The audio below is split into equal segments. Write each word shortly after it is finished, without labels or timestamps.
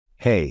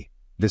Hey,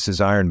 this is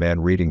Iron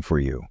Man reading for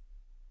you.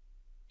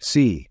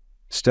 C.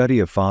 Study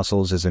of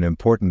fossils is an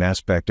important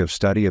aspect of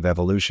study of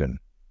evolution.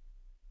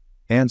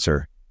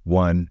 Answer: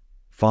 1.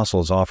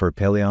 Fossils offer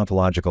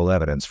paleontological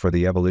evidence for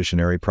the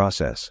evolutionary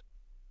process.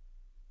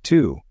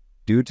 2.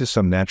 Due to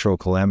some natural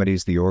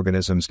calamities, the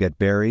organisms get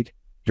buried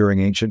during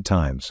ancient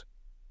times.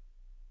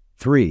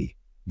 3.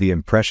 The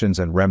impressions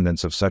and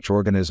remnants of such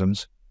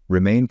organisms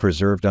remain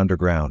preserved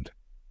underground.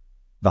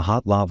 The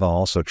hot lava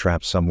also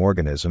traps some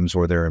organisms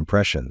or their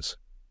impressions.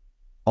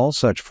 All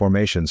such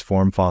formations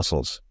form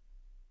fossils.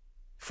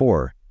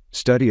 4.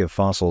 Study of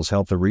fossils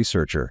help the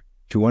researcher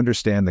to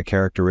understand the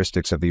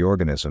characteristics of the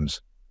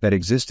organisms that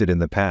existed in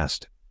the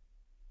past.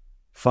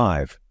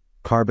 5.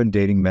 Carbon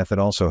dating method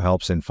also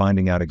helps in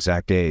finding out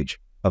exact age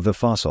of the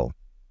fossil.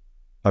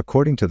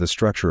 According to the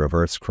structure of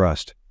Earth's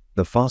crust,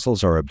 the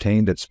fossils are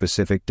obtained at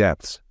specific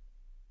depths.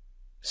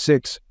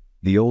 6.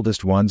 The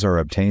oldest ones are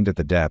obtained at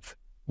the depth,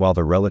 while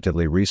the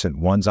relatively recent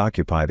ones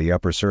occupy the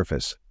upper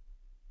surface.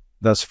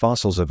 Thus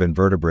fossils of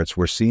invertebrates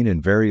were seen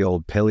in very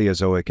old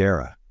Paleozoic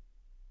era.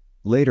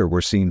 Later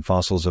were seen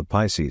fossils of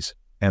Pisces,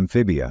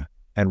 amphibia,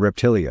 and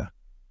reptilia.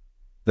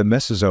 The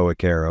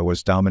Mesozoic era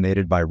was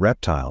dominated by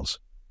reptiles,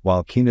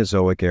 while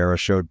Kenozoic era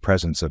showed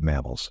presence of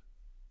mammals.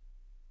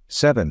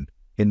 7.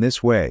 In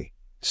this way,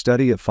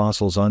 study of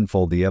fossils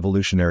unfold the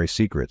evolutionary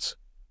secrets.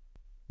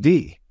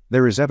 D.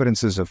 There is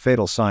evidences of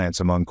fatal science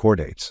among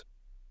chordates.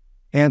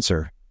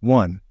 Answer: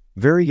 1.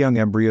 Very young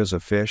embryos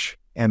of fish,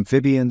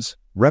 amphibians,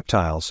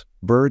 reptiles,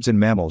 birds and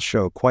mammals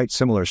show quite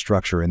similar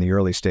structure in the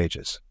early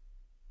stages.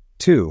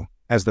 2.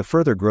 As the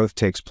further growth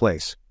takes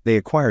place, they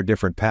acquire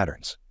different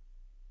patterns.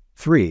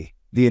 3.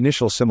 The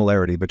initial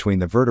similarity between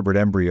the vertebrate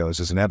embryos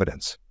is an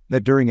evidence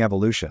that during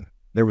evolution,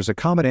 there was a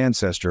common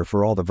ancestor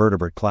for all the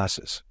vertebrate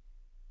classes.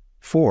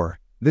 4.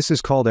 This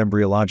is called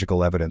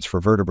embryological evidence for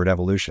vertebrate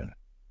evolution.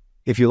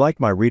 If you like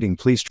my reading,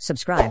 please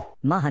subscribe,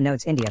 Maha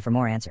Notes India for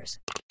more answers.